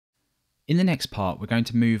In the next part, we're going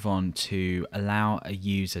to move on to allow a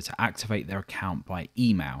user to activate their account by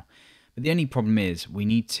email. But the only problem is we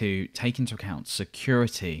need to take into account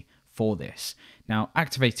security for this. Now,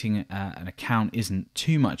 activating an account isn't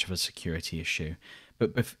too much of a security issue,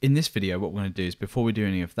 but in this video, what we're going to do is, before we do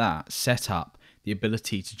any of that, set up the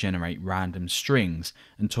ability to generate random strings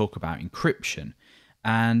and talk about encryption.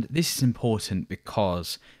 And this is important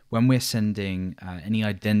because when we're sending any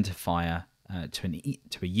identifier to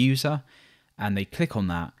a user and they click on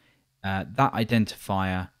that, that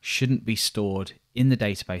identifier shouldn't be stored in the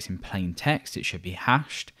database in plain text. It should be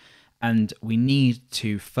hashed. And we need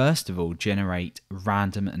to, first of all, generate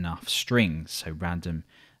random enough strings, so random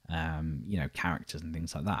characters and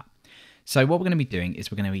things like that. So what we're going to be doing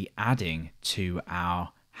is we're going to be adding to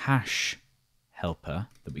our hash helper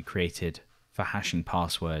that we created for hashing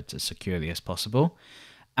passwords as securely as possible.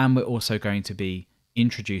 And we're also going to be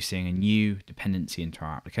introducing a new dependency into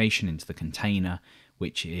our application, into the container,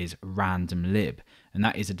 which is randomlib. And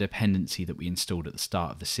that is a dependency that we installed at the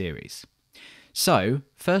start of the series. So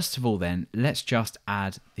first of all then, let's just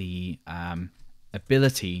add the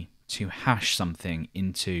ability to hash something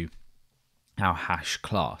into our hash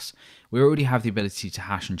class. We already have the ability to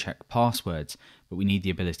hash and check passwords, but we need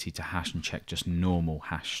the ability to hash and check just normal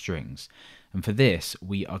hash strings. And for this,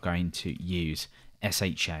 we are going to use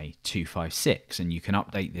SHA-256, and you can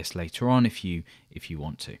update this later on if you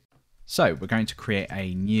want to. So we're going to create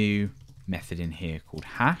a new method in here called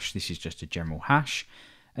hash. This is just a general hash,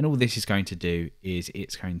 and all this is going to do is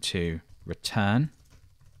it's going to return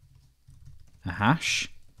a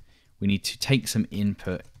hash. We need to take some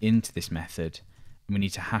input into this method, and we need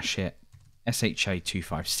to hash it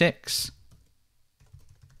SHA-256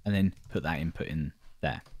 and then put that input in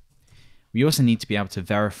there. We also need to be able to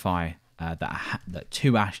verify that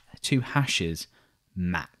two hashes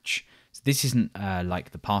match. So this isn't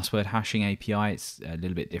like the password hashing API, it's a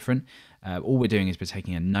little bit different. All we're doing is we're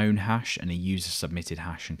taking a known hash and a user submitted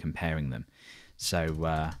hash and comparing them.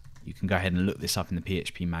 So you can go ahead and look this up in the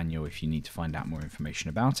PHP manual if you need to find out more information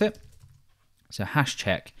about it. So hash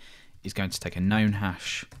check is going to take a known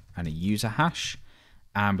hash and a user hash,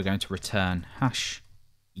 and we're going to return hash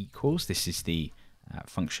equals. This is the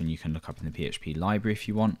function you can look up in the PHP library if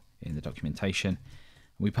you want, in the documentation.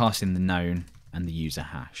 We pass in the known and the user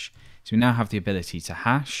hash. So we now have the ability to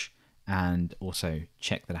hash and also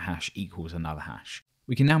check that a hash equals another hash.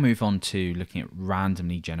 We can now move on to looking at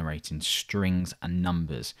randomly generating strings and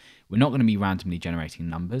numbers. We're not going to be randomly generating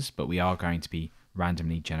numbers, but we are going to be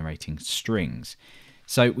randomly generating strings.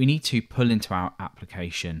 So we need to pull into our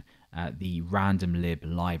application the randomlib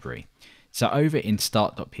library. So over in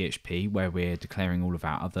start.php, where we're declaring all of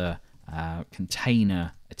our other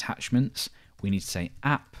container attachments, we need to say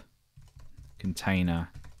app container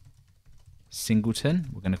singleton.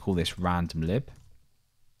 We're going to call this randomlib.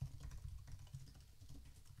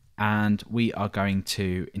 And we are going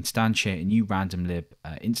to instantiate a new randomlib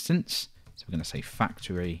instance. So we're going to say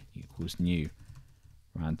factory equals new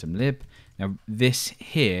randomlib. Now this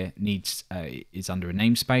here needs is under a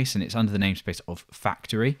namespace, and it's under the namespace of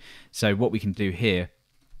factory. So what we can do here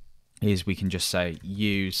is we can just say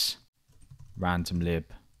use randomlib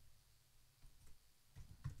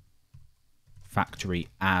factory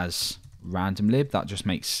as randomlib. That just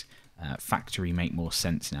makes factory make more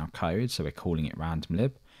sense in our code, so we're calling it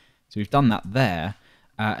randomlib. So we've done that there,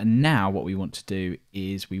 and now what we want to do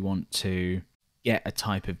is we want to get a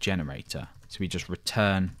type of generator. So we just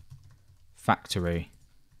return factory,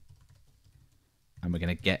 and we're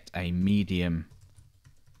going to get a medium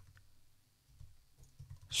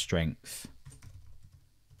strength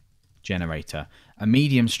generator. A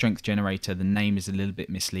medium strength generator, the name is a little bit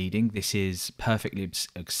misleading. This is perfectly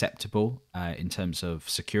acceptable in terms of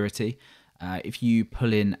security. If you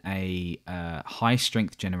pull in a high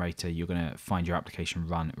strength generator, you're going to find your application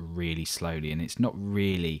run really slowly, and it's not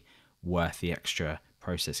really worth the extra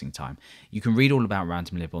processing time. You can read all about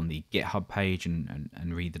randomlib on the GitHub page and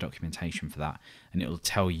read the documentation for that, and it will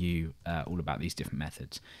tell you all about these different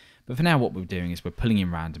methods. But for now, what we're doing is we're pulling in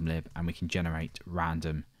randomlib, and we can generate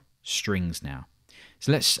random strings now.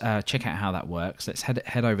 So let's check out how that works. Let's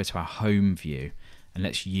head over to our home view, and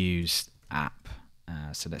let's use app.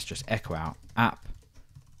 So let's just echo out app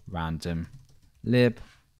randomlib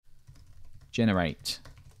generate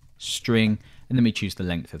string, and then we choose the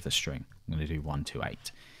length of the string. I'm going to do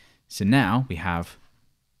 128. So now we have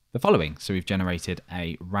the following. So we've generated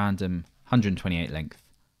a random 128 length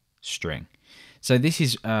string. So this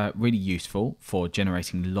is really useful for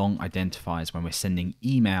generating long identifiers when we're sending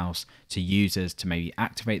emails to users to maybe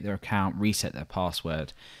activate their account, reset their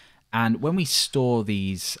password. And when we store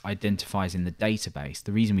these identifiers in the database,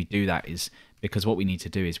 the reason we do that is because what we need to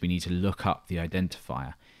do is we need to look up the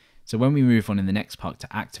identifier. So when we move on in the next part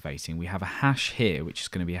to activating, we have a hash here, which is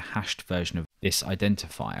going to be a hashed version of this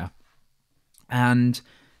identifier. And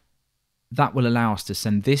that will allow us to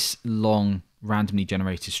send this long randomly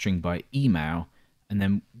generated string by email. And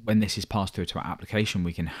then when this is passed through to our application,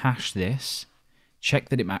 we can hash this, check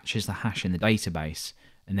that it matches the hash in the database,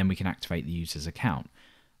 and then we can activate the user's account.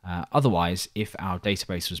 Otherwise, if our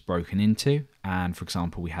database was broken into, and for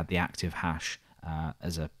example, we had the active hash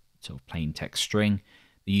as a sort of plain text string,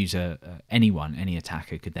 the user, any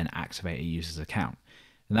attacker could then activate a user's account.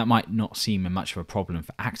 And that might not seem much of a problem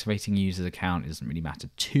for activating a user's account. It doesn't really matter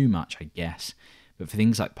too much, I guess. But for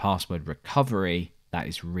things like password recovery, that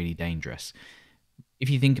is really dangerous. If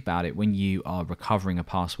you think about it, when you are recovering a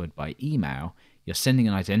password by email, you're sending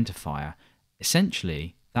an identifier.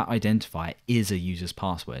 Essentially, that identifier is a user's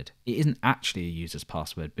password. It isn't actually a user's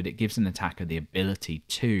password, but it gives an attacker the ability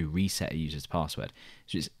to reset a user's password.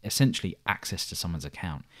 So it's essentially access to someone's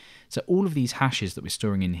account. So all of these hashes that we're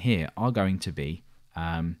storing in here are going to be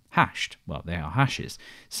hashed. Well, they are hashes.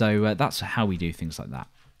 So that's how we do things like that.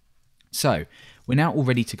 So we're now all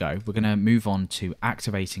ready to go. We're going to move on to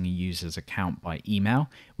activating a user's account by email.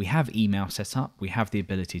 We have email set up. We have the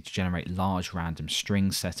ability to generate large random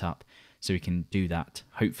strings set up. So we can do that,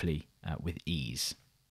 hopefully, with ease.